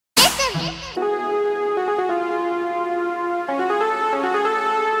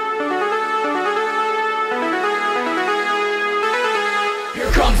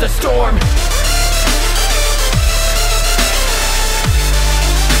comes a storm.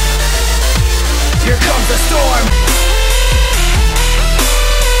 Here comes a storm.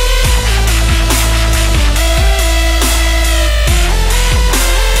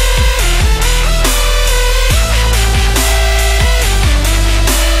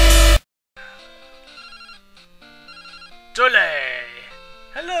 Tole!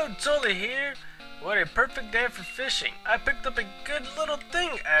 Hello, Tole here. What a perfect day for fishing. I picked up a good little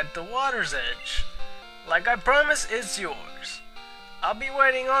thing at the water's edge. Like I promised, it's yours. I'll be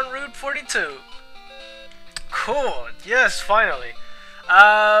waiting on Route 42. Cool. Yes, finally.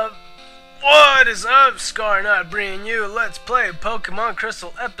 What is up, Scar Knight, bringing you Let's Play Pokemon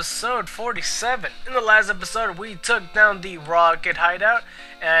Crystal episode 47. In the last episode, we took down the rocket hideout,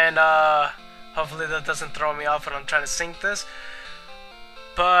 and hopefully that doesn't throw me off when I'm trying to sync this.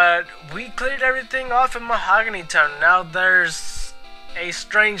 But we cleared everything off in Mahogany Town. Now there's a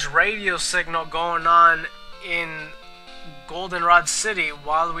strange radio signal going on in Goldenrod City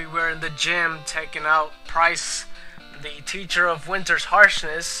while we were in the gym taking out Price, the teacher of Winter's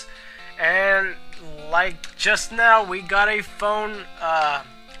harshness. And like just now, we got a phone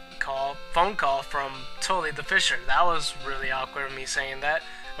call from Tole the Fisher. That was really awkward of me saying that.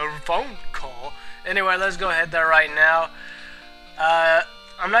 A phone call. Anyway, let's go ahead there right now.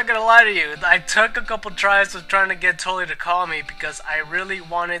 I'm not gonna lie to you. I took a couple tries of trying to get Tole to call me because I really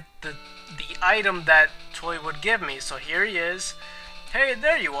wanted the item that Tole would give me. So here he is. Hey,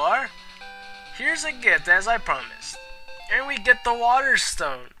 there you are. Here's a gift as I promised. And we get the water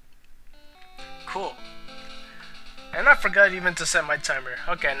stone. Cool. And I forgot even to set my timer.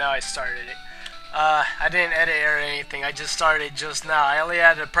 Okay, now I started it. I didn't edit or anything. I just started just now. I only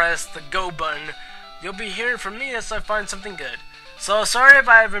had to press the go button. You'll be hearing from me as I find something good. So sorry if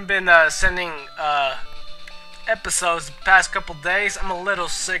I haven't been sending episodes the past couple days. I'm a little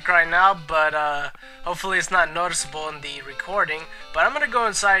sick right now, but hopefully it's not noticeable in the recording. But I'm gonna go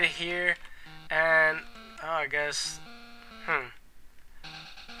inside here and I guess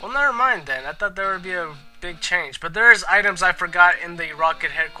well, never mind then. I thought there would be a big change. But there's items I forgot in the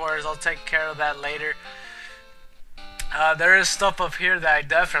Rocket headquarters. I'll take care of that later. There is stuff up here that I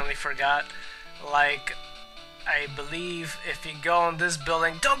definitely forgot. Like, I believe if you go in this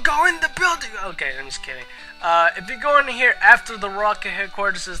building... Don't go in the building! Okay, I'm just kidding. If you go in here after the Rocket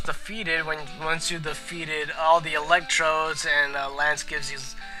headquarters is defeated, once you defeated all the Electrodes and Lance gives you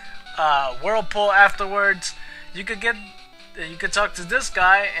Whirlpool afterwards, you could talk to this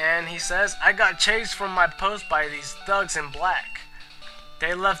guy, and he says, I got chased from my post by these thugs in black.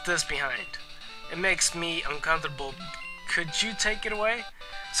 They left this behind. It makes me uncomfortable. Could you take it away?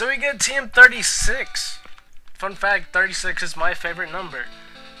 So we get Team 36. Fun fact, 36 is my favorite number.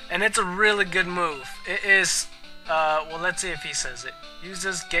 And it's a really good move. It is, well, let's see if he says it. Use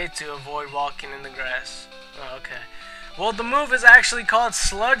this gate to avoid walking in the grass. Oh, okay. Well, the move is actually called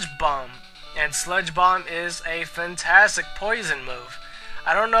Sludge Bomb. And Sludge Bomb is a fantastic poison move.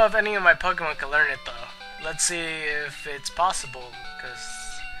 I don't know if any of my Pokemon can learn it though. Let's see if it's possible, because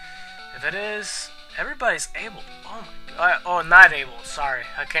if it is, everybody's able. Oh my god. Oh, not able. Sorry,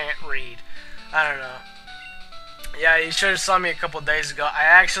 I can't read. I don't know. Yeah, you should have saw me a couple days ago. I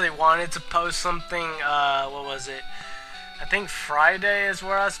actually wanted to post something, what was it? I think Friday is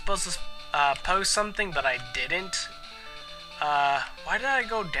where I was supposed to post something, but I didn't. Why did I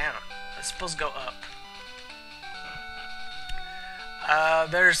go down? It's supposed to go up.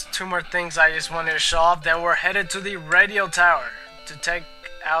 There's two more things I just wanted to show off. Then we're headed to the radio tower to take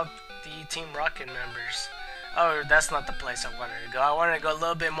out the Team Rocket members. Oh, that's not the place I wanted to go. I wanted to go a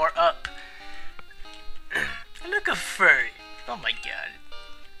little bit more up. Look, a furry. Oh my god.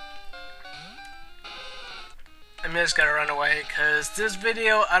 I'm just gonna run away because this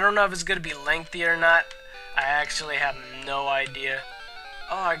video, I don't know if it's gonna be lengthy or not. I actually have no idea.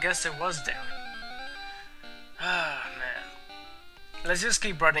 Oh, I guess it was down. Ah, man. Let's just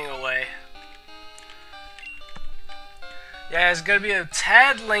keep running away. Yeah, it's gonna be a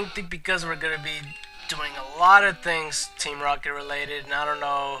tad lengthy because we're gonna be doing a lot of things Team Rocket related, and I don't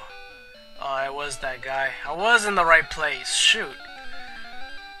know. Oh, I was that guy. I was in the right place. Shoot.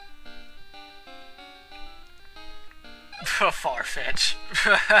 Farfetch.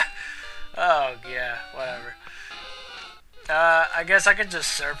 Oh, yeah, whatever. I guess I could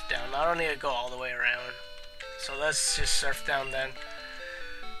just surf down. I don't need to go all the way around. So let's just surf down then.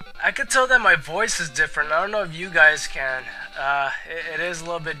 I could tell that my voice is different. I don't know if you guys can. It is a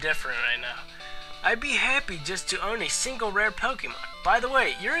little bit different right now. I'd be happy just to own a single rare Pokemon. By the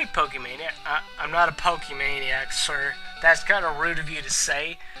way, you're a Pokemaniac. I'm not a Pokemaniac, sir. That's kind of rude of you to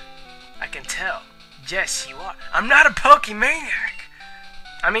say. I can tell. Yes, you are. I'm not a Pokemaniac.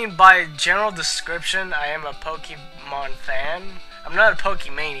 I mean, by general description, I am a Pokemon fan. I'm not a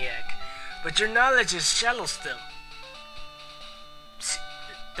Pokemaniac, but your knowledge is shallow still.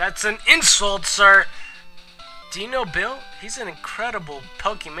 That's an insult, sir. Do you know Bill? He's an incredible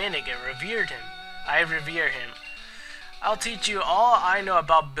Pokemaniac. I revere him. I'll teach you all I know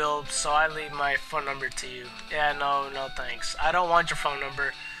about Bill, so I leave my phone number to you. Yeah, no thanks. I don't want your phone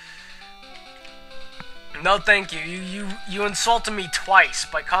number. No, thank you. You insulted me twice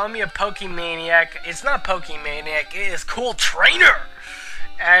by calling me a Pokemaniac. It's not Pokemaniac. It is Cool Trainer.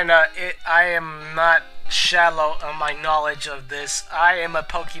 And I am not shallow on my knowledge of this. I am a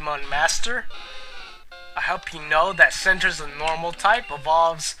Pokemon Master. I hope you know that Center's a normal type.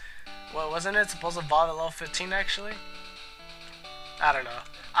 Evolves. What wasn't it supposed to evolve at level 15 actually? I don't know.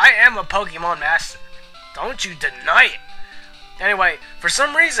 I am a Pokemon Master. Don't you deny it. Anyway, for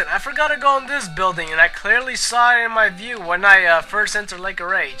some reason, I forgot to go in this building, and I clearly saw it in my view when I first entered Lake of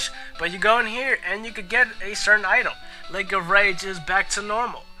Rage. But you go in here, and you could get a certain item. Lake of Rage is back to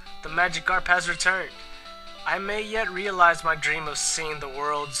normal. The Magikarp has returned. I may yet realize my dream of seeing the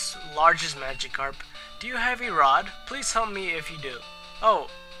world's largest Magikarp. Do you have a rod? Please help me if you do. Oh,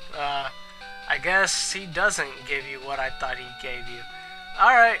 I guess he doesn't give you what I thought he gave you.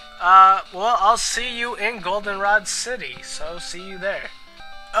 Alright, well, I'll see you in Goldenrod City, so see you there.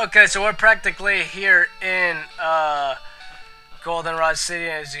 Okay, so we're practically here in, Goldenrod City.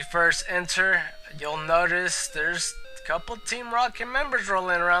 As you first enter, you'll notice there's a couple Team Rocket members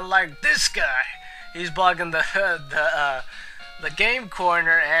rolling around like this guy. He's blocking the game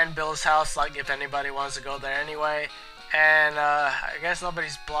corner and Bill's house, like if anybody wants to go there anyway. And, I guess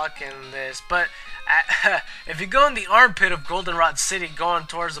nobody's blocking this, but if you go in the armpit of Goldenrod City going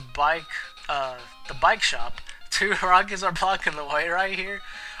towards the bike shop, 2 rockets are blocking the way right here.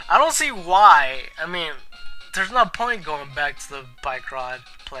 I don't see why. I mean, there's no point going back to the bike rod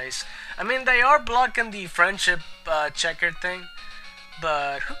place. I mean, they are blocking the friendship checker thing,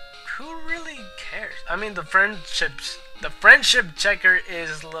 but who really cares? I mean, the friendship checker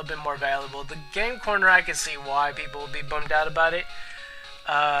is a little bit more valuable. The game corner, I can see why people will be bummed out about it.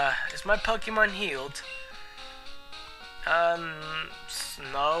 Is my Pokemon healed?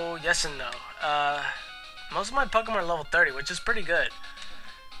 No, yes and no. Most of my Pokemon are level 30, which is pretty good.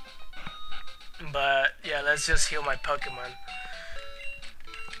 But, yeah, let's just heal my Pokemon.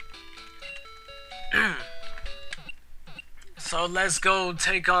 So, let's go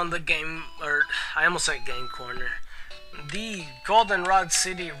take on the game, or, I almost said game corner. The Goldenrod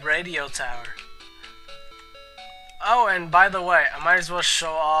City Radio Tower. Oh, and by the way, I might as well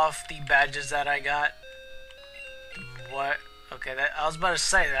show off the badges that I got. What? Okay, I was about to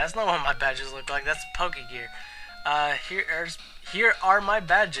say, that's not what my badges look like. That's Pokegear. Here are my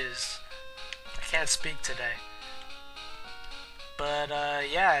badges. I can't speak today. But,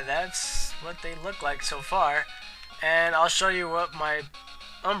 yeah, that's what they look like so far. And I'll show you what my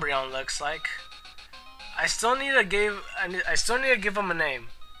Umbreon looks like. I still need to give him a name.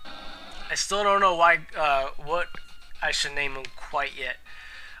 I still don't know why, what I should name him quite yet.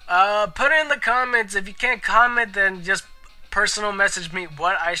 Put it in the comments. If you can't comment, then just personal message me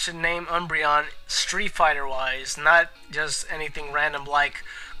what I should name Umbreon Street Fighter wise, not just anything random like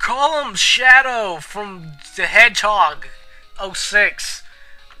call him Shadow from the Hedgehog 06.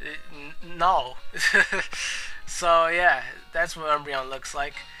 No. So yeah, that's what Umbreon looks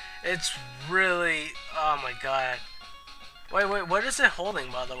like. It's really, oh my god. Wait, what is it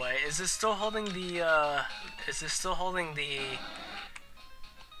holding, by the way? Is it still holding the,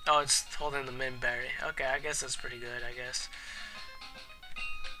 oh, it's holding the Minberry. Okay, I guess that's pretty good, I guess.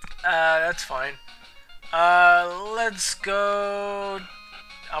 That's fine. Let's go,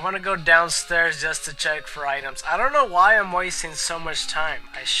 I want to go downstairs just to check for items. I don't know why I'm wasting so much time.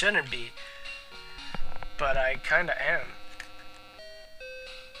 I shouldn't be. But I kinda am.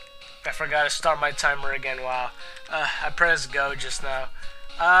 I forgot to start my timer again. Wow. I pressed go just now.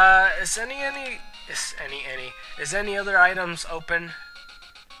 Is any other items open?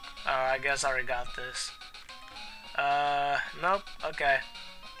 I guess I already got this. Nope. Okay.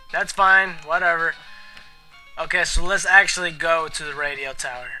 That's fine. Whatever. Okay, so let's actually go to the radio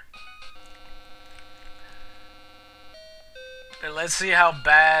tower. And let's see how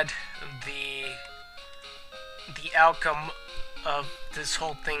bad the outcome of this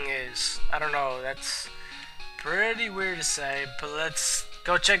whole thing is. I don't know, that's pretty weird to say, but let's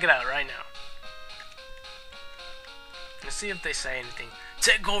go check it out right now. Let's see if they say anything.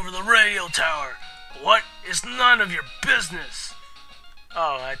 Take over the radio tower. What? It's none of your business.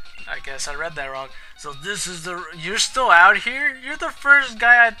 Oh, I guess I read that wrong. So this is you're still out here? You're the first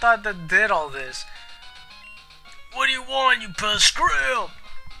guy I thought that did all this. What do you want, you pest scram?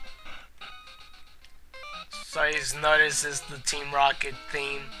 So he's noticed is the Team Rocket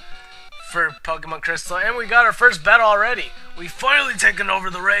theme for Pokemon Crystal, and we got our first battle already. We finally taken over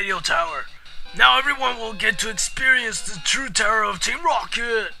the radio tower. Now everyone will get to experience the true terror of Team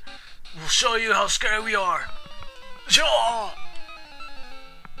Rocket. We'll show you how scary we are. Sure.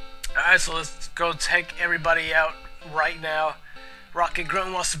 Alright, so let's go take everybody out right now. Rocket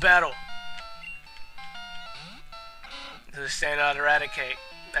Grunt wants to battle. Just stand out, Eradicate.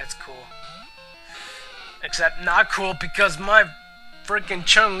 That's cool. Except not cool because my freaking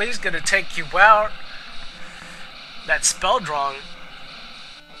Chun-Li's gonna take you out. That's spelled wrong.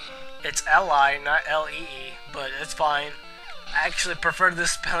 It's L-I, not L-E-E, but it's fine. I actually prefer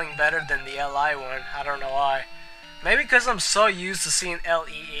this spelling better than the L-I one. I don't know why. Maybe because I'm so used to seeing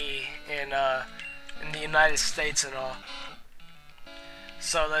L-E-E in the United States and all.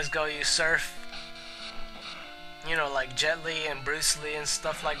 So let's go use Surf. You know, like Jet Li and Bruce Lee and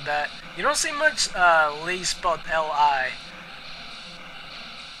stuff like that. You don't see much Lee spelled L-I.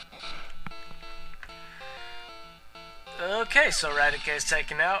 Okay, so Eradicate is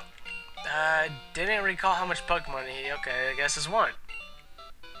taken out. Didn't recall how much Pokemon he... Okay, I guess it's one.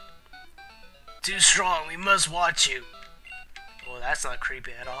 Too strong, we must watch you. Well, that's not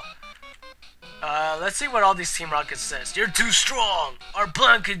creepy at all. Let's see what all these Team Rocket says. You're too strong. Our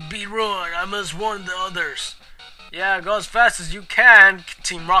plan could be ruined. I must warn the others. Yeah, go as fast as you can,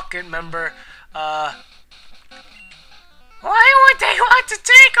 Team Rocket member. Why would they want to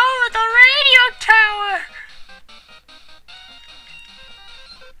take over the radio tower?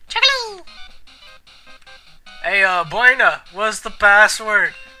 Chuggaloo! Hey, Buena, what's the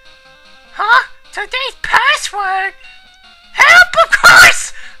password? Huh? Today's password? Help, of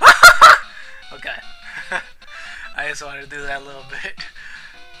course! Okay. I just wanted to do that a little bit.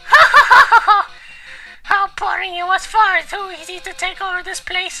 How boring it was far too easy to take over this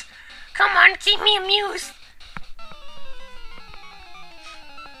place. Come on, keep me amused.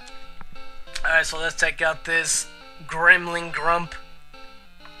 Alright, so let's take out this Gremlin Grump.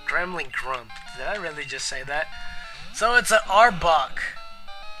 Gremlin Grump. Did I really just say that? So it's an Arbok.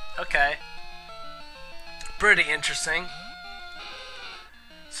 Okay. Pretty interesting.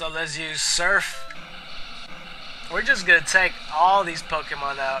 So let's use Surf. We're just gonna take all these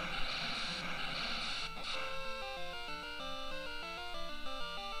Pokemon out.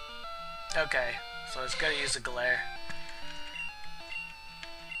 Okay, so it's gonna use a Glare.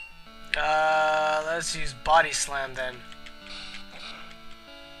 Let's use Body Slam then.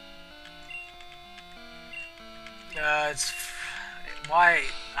 It's... Why?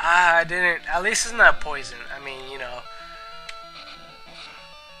 I didn't... At least it's not poison. I mean, you know.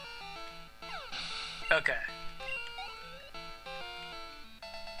 Okay.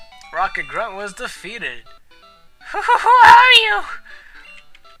 Rocket Grunt was defeated. Who are you?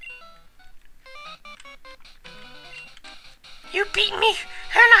 You beat me, and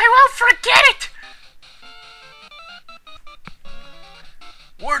I won't forget it!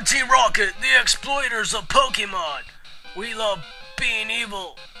 We're Team Rocket, the exploiters of Pokemon. We love being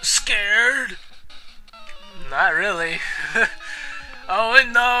evil. Scared? Not really. Oh,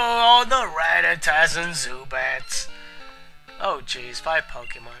 and no, all the Rattatas and Zubats. Oh, jeez, 5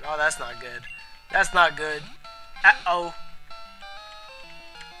 Pokemon. Oh, that's not good. That's not good. Uh-oh.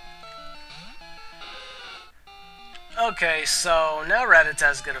 Okay, so now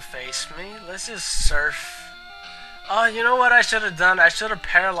Rattata's gonna face me. Let's just Surf. Oh, you know what I should have done? I should have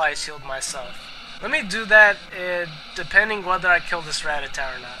Paralyzed Healed myself. Let me do that depending whether I kill this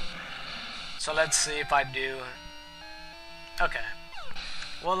Rattata or not. So let's see if I do. Okay.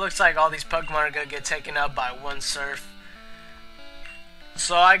 Well, it looks like all these Pokemon are gonna get taken out by one Surf.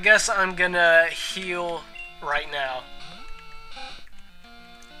 So I guess I'm gonna heal right now.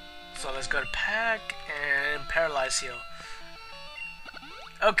 So let's go to Pack and Paralyze Heal.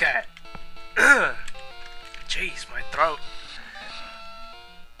 Okay. Jeez, my throat.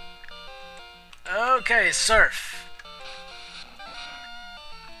 Okay, Surf.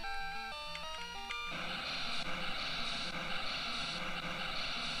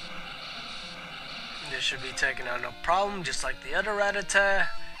 This should be taken out no problem, just like the other Rattata.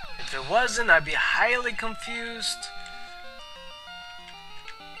 If it wasn't, I'd be highly confused.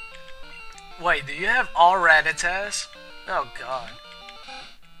 Wait, do you have all Rattatas? Oh god.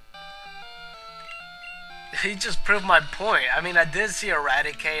 He just proved my point. I mean, I did see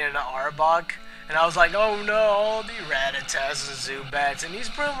Eradicate and an Arbok, and I was like, oh no, all the Rattatas and Zubats, and he's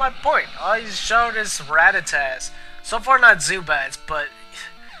proved my point. All he's showed is Rattatas. So far, not Zubats, but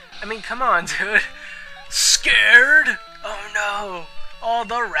I mean, come on, dude. Scared? Oh no, all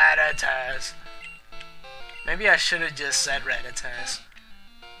the Rattatas. Maybe I should have just said Rattatas.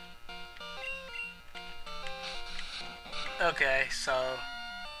 Okay, so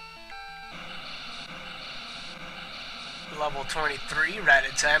level 23,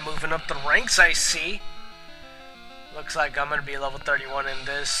 Rattata, moving up the ranks, I see. Looks like I'm gonna be level 31 in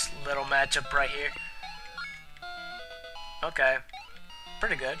this little matchup right here. Okay,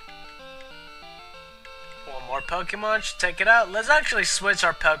 pretty good. One more Pokemon, should take it out. Let's actually switch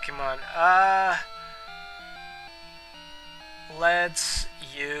our Pokemon. Let's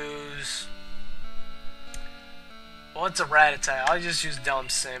use... What's a Rattata? I'll just use Dumb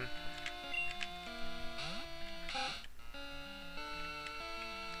Sim.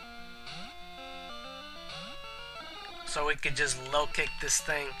 So we could just low kick this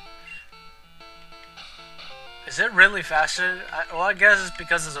thing. Is it really faster? Well, I guess it's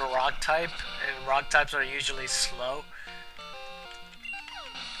because it's a rock type, and rock types are usually slow.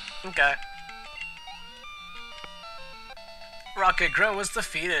 Okay. Rocket Grunt was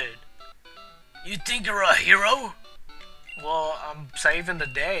defeated. You think you're a hero? Well, I'm saving the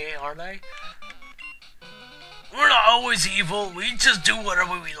day, aren't I? We're not always evil, we just do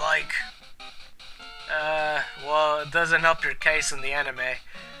whatever we like. Well, it doesn't help your case in the anime.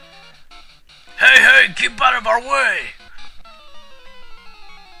 Hey, keep out of our way!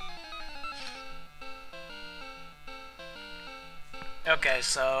 Okay,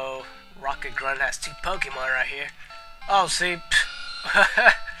 so Rocket Grunt has 2 Pokemon right here. Oh, see?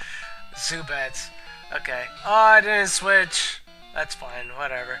 Zubats. Okay. Oh, I didn't switch. That's fine,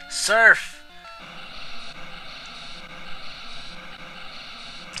 whatever. Surf!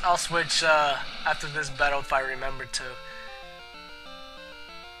 I'll switch after this battle if I remember to.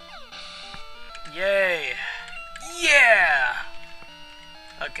 Yay! Yeah!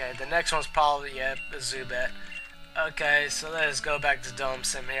 Okay, the next one's probably, a Zubat. Okay, so let's go back to Dumb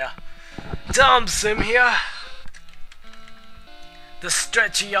Sim here. Dumb Sim here! The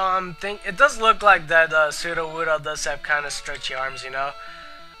stretchy arm thing. It does look like that Sudowoodo does have kind of stretchy arms, you know?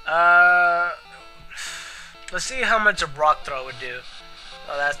 Let's see how much a Rock Throw would do.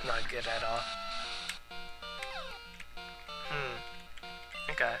 Oh, that's not good at all.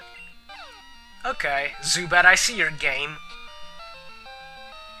 Okay. Okay, Zubat, I see your game.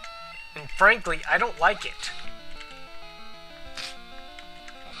 And frankly, I don't like it.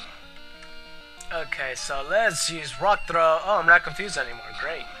 Okay, so let's use Rock Throw. Oh, I'm not confused anymore.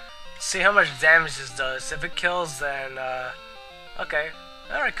 Great. See how much damage this does. If it kills, then, okay.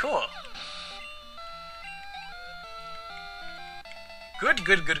 Alright, cool. Good.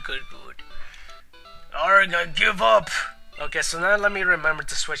 Alright, I give up. Okay, so now let me remember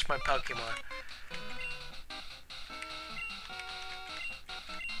to switch my Pokemon.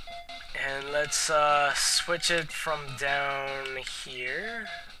 And let's switch it from down here.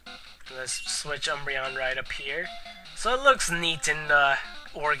 Let's switch Umbreon right up here. So it looks neat and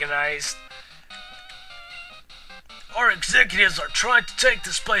organized. Our executives are trying to take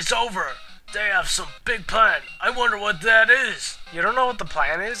this place over. They have some big plan. I wonder what that is. You don't know what the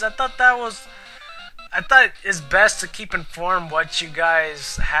plan is? I thought it's best to keep informed what you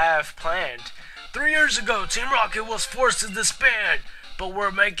guys have planned. 3 years ago, Team Rocket was forced to disband, but we're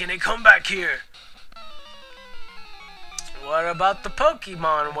making a comeback here. What about the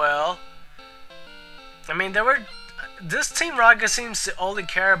Pokemon? Well, I mean, this Team Rocket seems to only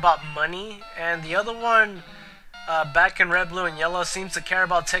care about money, and the other one, back in Red, Blue, and Yellow, seems to care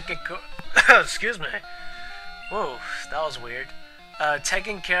about taking excuse me. Whoa, that was weird.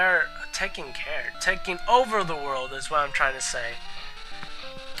 Taking over the world is what I'm trying to say.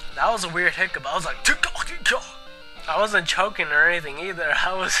 That was a weird hiccup. I was like, I wasn't choking or anything either.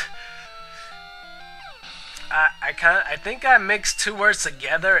 I think I mixed 2 words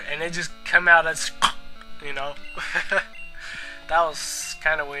together and it just came out as, you know. That was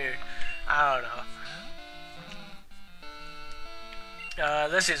kind of weird. I don't know.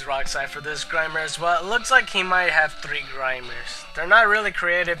 Let's use Rockslide for this Grimer as well. It looks like he might have 3 Grimers. They're not really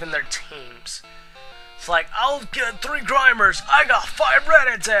creative in their teams. It's like, I'll get 3 Grimers, I got 5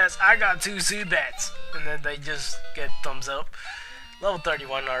 Rattatas, I got 2 Zubats. And then they just get thumbs up. Level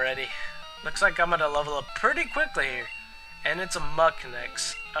 31 already. Looks like I'm gonna level up pretty quickly here. And it's a Muck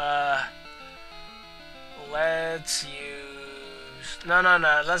next. Let's use... No,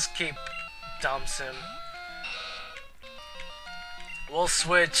 let's keep Dumb Sim. We'll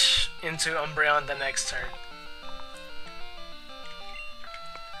switch into Umbreon the next turn.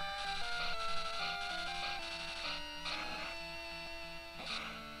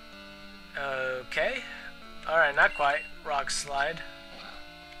 Okay. Alright, not quite. Rock Slide.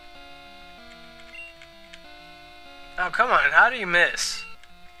 Oh, come on. How do you miss?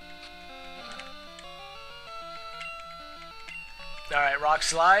 Alright, Rock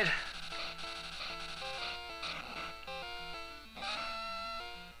Slide.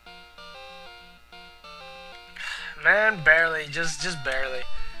 Man, barely. Just barely.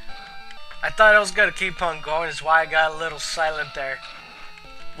 I thought I was gonna keep on going, is why I got a little silent there.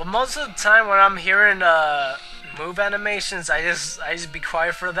 Well, most of the time when I'm hearing move animations, I just be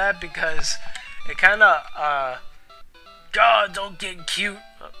quiet for that because it kind of God, don't get cute.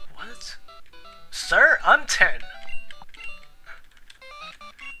 What? Sir, I'm 10.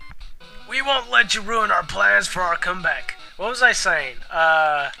 We won't let you ruin our plans for our comeback. What was I saying?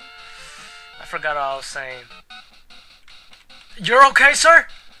 I forgot what I was saying. You're okay, sir?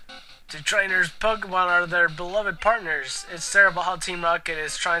 Two trainers' Pokemon are their beloved partners. It's terrible how Team Rocket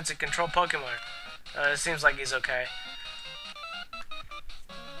is trying to control Pokemon. It seems like he's okay.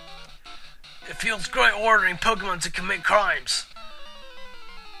 It feels great ordering Pokemon to commit crimes.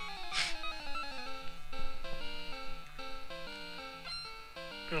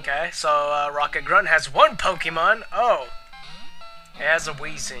 Okay, so Rocket Grunt has one Pokemon. Oh, it has a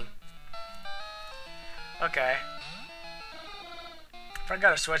Weezing. Okay. I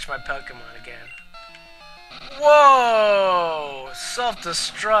gotta switch my Pokemon again. Whoa!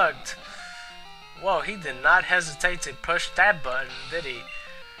 Self-destruct. Whoa, he did not hesitate to push that button, did he?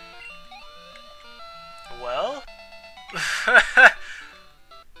 Well?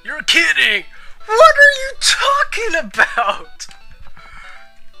 You're kidding! What are you talking about?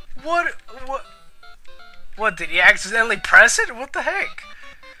 What, did he accidentally press it? What the heck?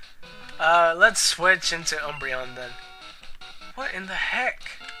 Let's switch into Umbreon then. What in the heck?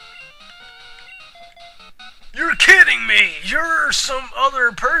 You're kidding me! You're some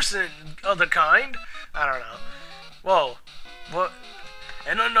other person, other kind. I don't know. Whoa. What?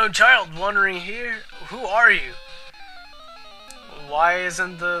 An unknown child wandering here? Who are you? Why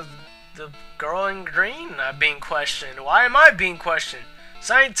isn't the girl in green being questioned? Why am I being questioned?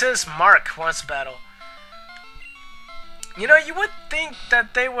 Scientist Mark wants battle. You know, you would think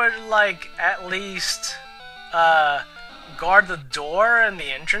that they would, like, at least, guard the door and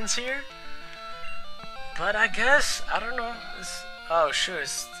the entrance here. But I guess, I don't know. Oh, shoot,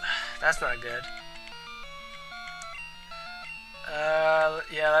 that's not good.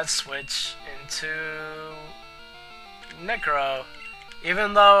 Yeah, let's switch into Necro.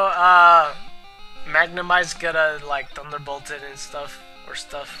 Even though, Magnemite's gonna, like, Thunderbolted and stuff, or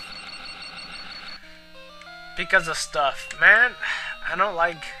stuff. Because of stuff. Man, I don't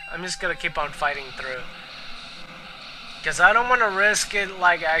like, I'm just gonna keep on fighting through. Because I don't want to risk it,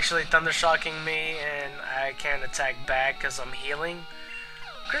 like, actually Thundershocking me and I can't attack back because I'm healing.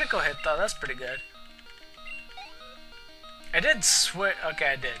 Critical hit, though. That's pretty good. I did switch. Okay,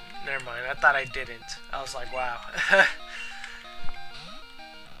 I did. Never mind. I thought I didn't. I was like, wow.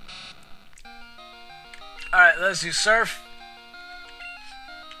 Alright, let's do Surf.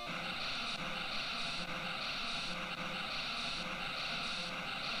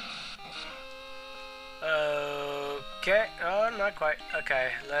 Okay, oh, not quite. Okay,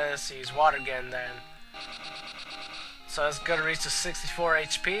 let's use Water again then. So it's gonna reach to 64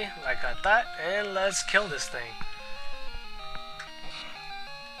 HP, like I thought, and let's kill this thing.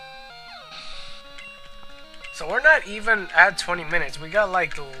 So we're not even at 20 minutes. We got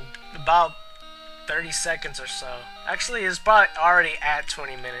like about 30 seconds or so. Actually, it's probably already at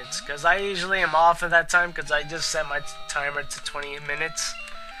 20 minutes, because I usually am off at that time, because I just set my timer to 20 minutes.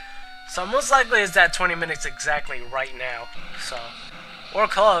 So most likely it's at 20 minutes exactly right now. So, or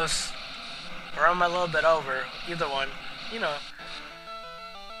close, or I'm a little bit over. Either one, you know.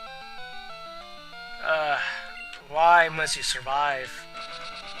 Why must you survive?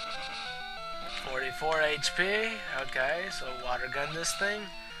 44 HP. Okay, so water gun this thing.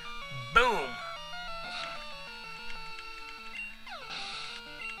 Boom.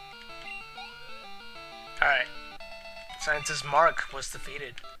 All right. Scientist Mark was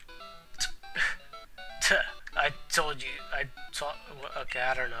defeated. I told you. Okay,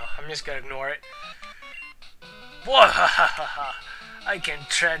 I don't know. I'm just gonna ignore it. Whoa! I can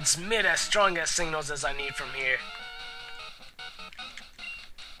transmit as strong as signals as I need from here.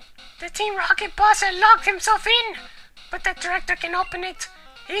 The Team Rocket boss had locked himself in, but the director can open it.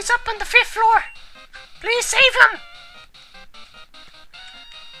 He's up on the 5th floor. Please save him!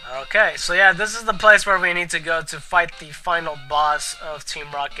 Okay, so yeah, this is the place where we need to go to fight the final boss of Team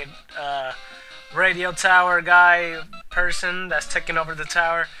Rocket. Radio tower guy person that's taking over the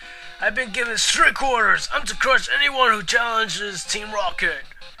tower. I've been given strict orders. I'm to crush anyone who challenges Team Rocket.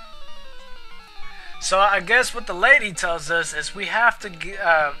 So I guess what the lady tells us is we have to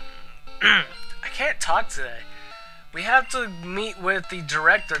I can't talk today. We have to meet with the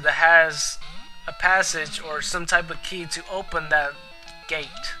director that has a passage or some type of key to open that gate.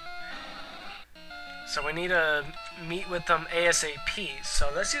 So we need to meet with them ASAP. So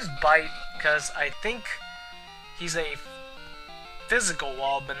let's use Bite, because I think he's a physical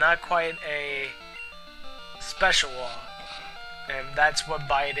wall, but not quite a special wall. And that's what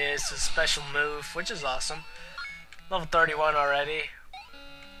Bite is, a special move, which is awesome. Level 31 already.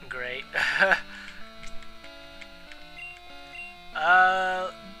 Great.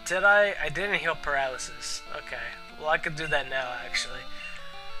 I didn't heal paralysis. Okay. Well, I could do that now, actually.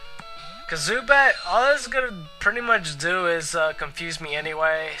 Because Zubat, all it's gonna pretty much do is confuse me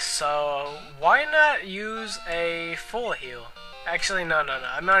anyway, so why not use a full heal? Actually, no.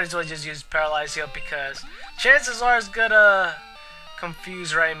 I might as well just use Paralyzed Heal because chances are it's gonna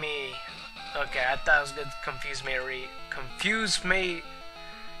confuse me. Okay, I thought it was gonna confuse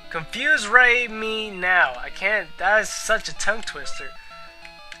me now. I can't, that is such a tongue twister.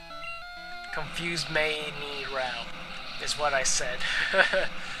 Confuse me Row is what I said.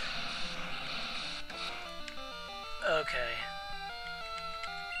 Okay.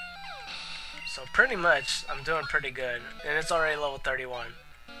 So pretty much, I'm doing pretty good. And it's already level 31.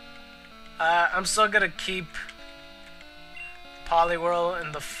 I'm still gonna keep Poliwhirl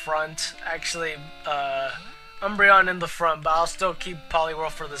in the front. Actually, Umbreon in the front, but I'll still keep Poliwhirl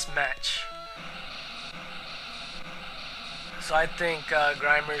for this match. So I think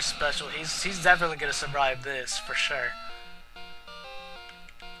Grimer's special. He's definitely gonna survive this for sure.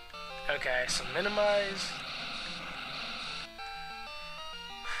 Okay, so minimize.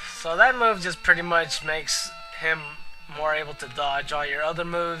 So that move just pretty much makes him more able to dodge all your other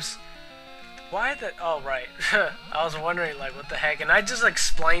moves. Why that? Oh, right. I was wondering, like, what the heck? And I just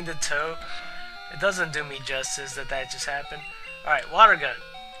explained it too. It doesn't do me justice that just happened. Alright, Water Gun.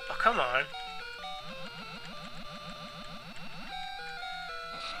 Oh, come on.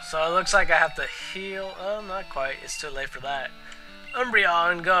 So it looks like I have to heal. Oh, not quite. It's too late for that.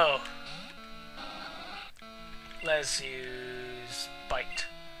 Umbreon, go. Let's use Bite.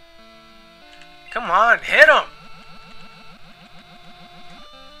 Come on, hit him!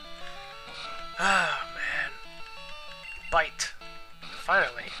 Oh, man. Bite.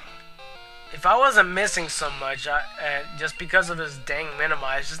 Finally. If I wasn't missing so much, just because of his dang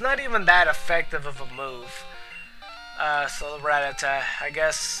minimize, it's not even that effective of a move. So Rattata, I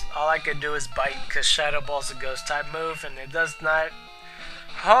guess all I could do is Bite, because Shadow Ball's a ghost type move, and it does not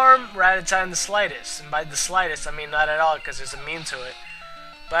harm Rattata in the slightest. And by the slightest, I mean not at all, because it's immune to it.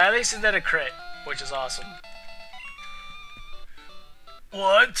 But at least it did a crit, which is awesome.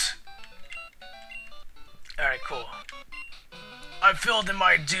 What? Alright, cool. I filled in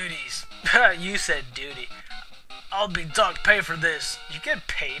my duties. You said duty. I'll be docked pay for this. You get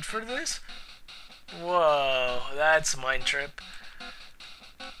paid for this? Whoa, that's a mind trip.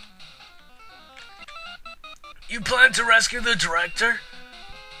 You plan to rescue the director?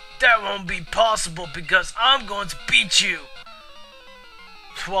 That won't be possible because I'm going to beat you.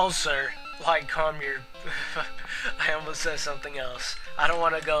 Well, sir, like, calm your... I almost said something else. I don't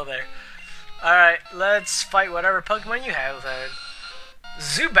want to go there. Alright, let's fight whatever Pokemon you have then.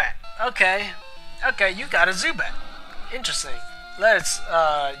 Zubat. Okay. Okay, you got a Zubat. Interesting. Let's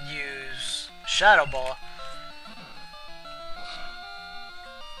use Shadow Ball.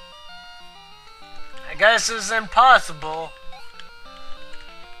 I guess it's impossible.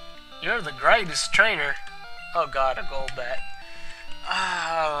 You're the greatest trainer. Oh god, a Golbat.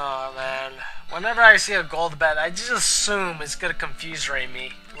 Oh man. Whenever I see a Golbat, I just assume it's gonna confuse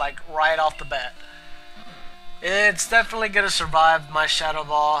me, like right off the bat. It's definitely gonna survive my Shadow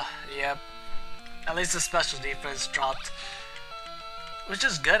Ball. Yep. At least the special defense dropped, which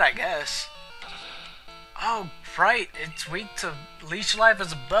is good, I guess. Oh, right. It's weak to Leech Life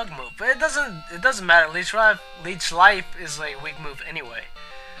as a bug move, but it doesn't matter. Leech Life is a weak move anyway.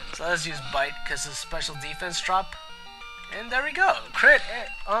 So let's use Bite because the special defense drop. And there we go. Crit.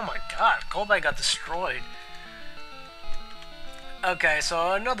 Oh my god. Golbat got destroyed. Okay,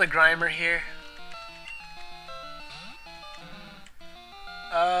 so another Grimer here.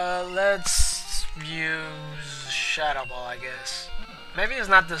 Let's use Shadow Ball, I guess. Maybe it's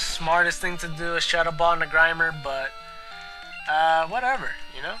not the smartest thing to do, a Shadow Ball and a Grimer, but whatever,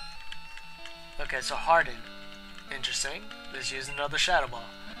 you know? Okay, so Harden. Interesting. Let's use another Shadow Ball.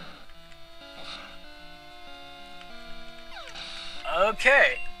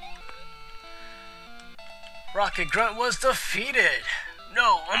 Okay. Rocket Grunt was defeated.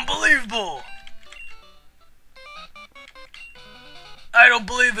 No, unbelievable. I don't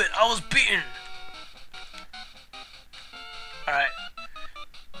believe it. I was beaten. Alright.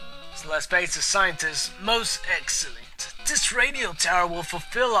 Celeste the scientist, most excellent. This radio tower will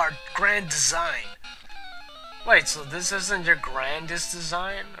fulfill our grand design. Wait, so this isn't your grandest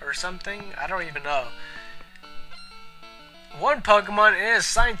design or something? I don't even know. One Pokemon is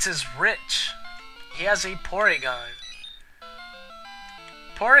scientist rich. he has a Porygon.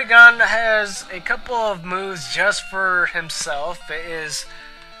 Porygon has a couple of moves just for himself. It is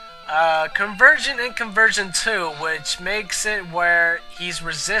Conversion and Conversion 2, which makes it where he's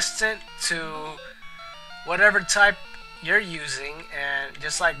resistant to whatever type you're using, and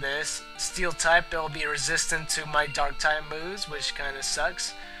just like this, Steel type, it'll be resistant to my Dark type moves, which kind of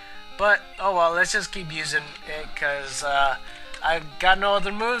sucks. But, oh well, let's just keep using it, because I've got no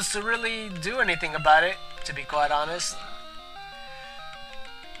other moves to really do anything about it, to be quite honest.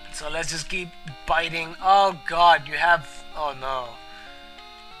 So let's just keep biting. Oh god, you have... oh no.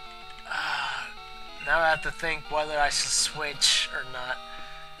 Now I have to think whether I should switch or not.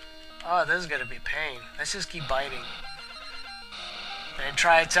 Oh, this is gonna be pain. Let's just keep biting. And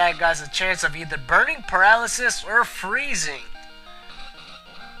try attack has a chance of either burning, paralysis, or freezing.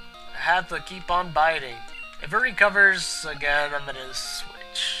 I have to keep on biting. If it recovers again, I'm gonna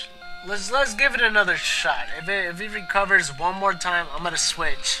switch. Let's give it another shot. If it recovers one more time, I'm gonna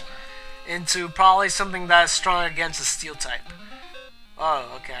switch into probably something that's strong against a Steel type.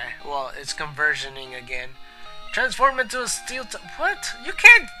 Oh, okay. Well, it's conversioning again. Transform into a Steel type. What? You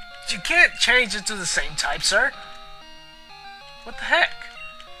can't change it to the same type, sir. What the heck?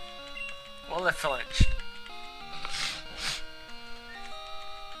 Well, it flinched.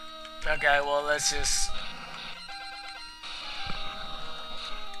 Okay, well, let's just...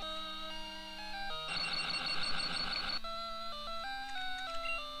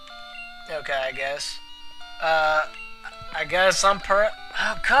 okay, I guess. I guess I'm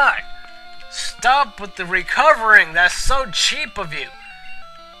oh, God! Stop with the recovering! That's so cheap of you!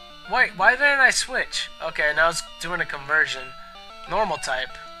 Wait, why didn't I switch? Okay, now it's doing a conversion. Normal type.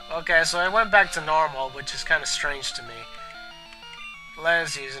 Okay, so I went back to normal, which is kind of strange to me.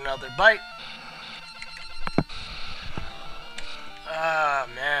 Let's use another bite. Ah,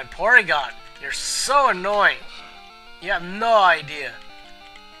 man. Porygon, you're so annoying. You have no idea.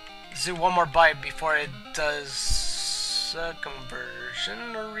 Let's do one more bite before it does a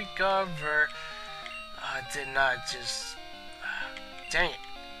conversion or recover. It did not just... dang it.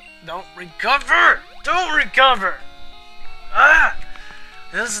 Don't recover! Don't recover! Ah!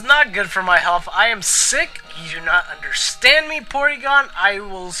 This is not good for my health. I am sick. You do not understand me, Porygon. I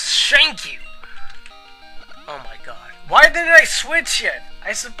will shank you. Oh my god. Why didn't I switch yet?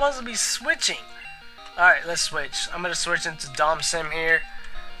 I'm supposed to be switching. Alright, let's switch. I'm going to switch into Dom Sim here.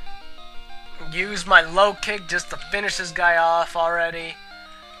 Use my low kick just to finish this guy off already.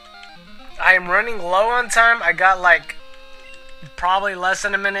 I am running low on time. I got like probably less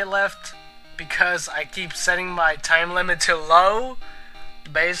than a minute left because I keep setting my time limit to low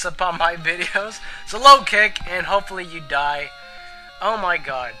based upon my videos. So low kick and hopefully you die. Oh my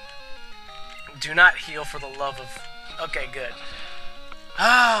god. Do not heal for the love of... okay, good.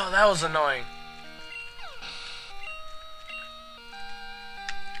 Oh, that was annoying.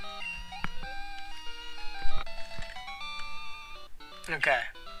 Okay.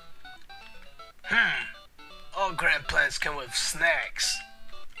 All grand plans come with snacks.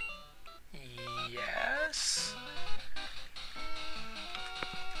 Yes.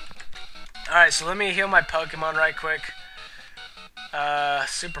 Alright, so let me heal my Pokemon right quick.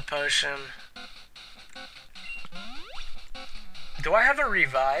 Super Potion. Do I have a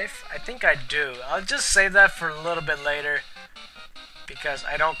revive? I think I do. I'll just save that for a little bit later because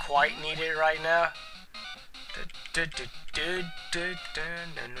I don't quite need it right now.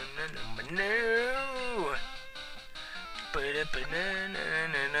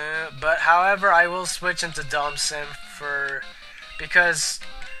 But however, I will switch into Dom Sim because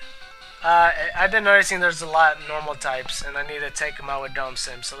I've been noticing there's a lot of normal types and I need to take them out with Dom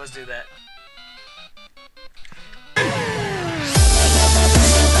Sim, so let's do that.